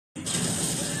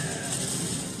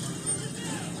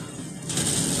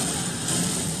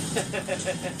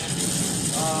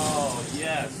Oh,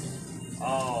 yes.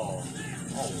 Oh,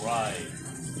 all right.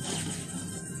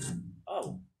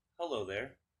 Oh, hello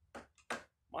there.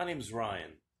 My name's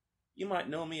Ryan. You might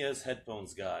know me as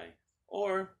Headphones Guy,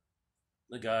 or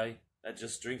the guy that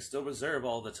just drinks Still Reserve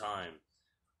all the time.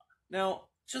 Now,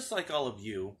 just like all of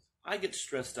you, I get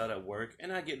stressed out at work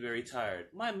and I get very tired.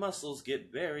 My muscles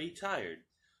get very tired.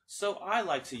 So I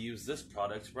like to use this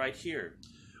product right here.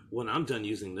 When I'm done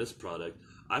using this product,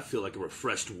 I feel like a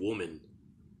refreshed woman.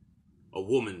 A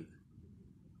woman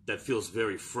that feels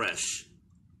very fresh.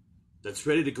 That's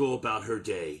ready to go about her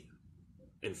day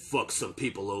and fuck some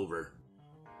people over.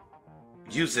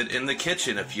 Use it in the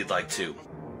kitchen if you'd like to.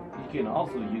 You can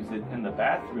also use it in the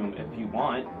bathroom if you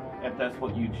want, if that's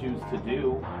what you choose to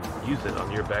do. Use it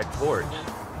on your back porch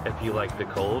if you like the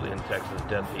cold in Texas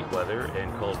death heat weather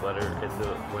and cold weather in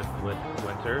the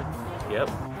winter. Yep.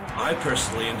 I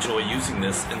personally enjoy using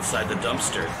this inside the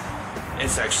dumpster.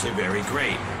 It's actually very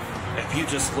great. If you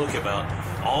just look about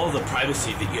all the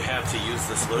privacy that you have to use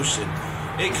this lotion,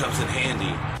 it comes in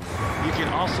handy. You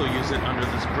can also use it under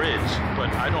this bridge, but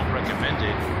I don't recommend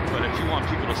it. But if you want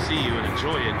people to see you and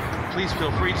enjoy it, please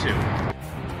feel free to.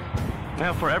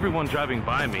 Now for everyone driving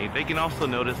by me, they can also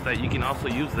notice that you can also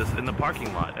use this in the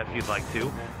parking lot if you'd like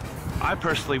to. I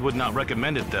personally would not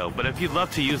recommend it though, but if you'd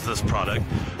love to use this product,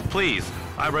 please,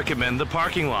 I recommend the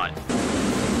parking lot.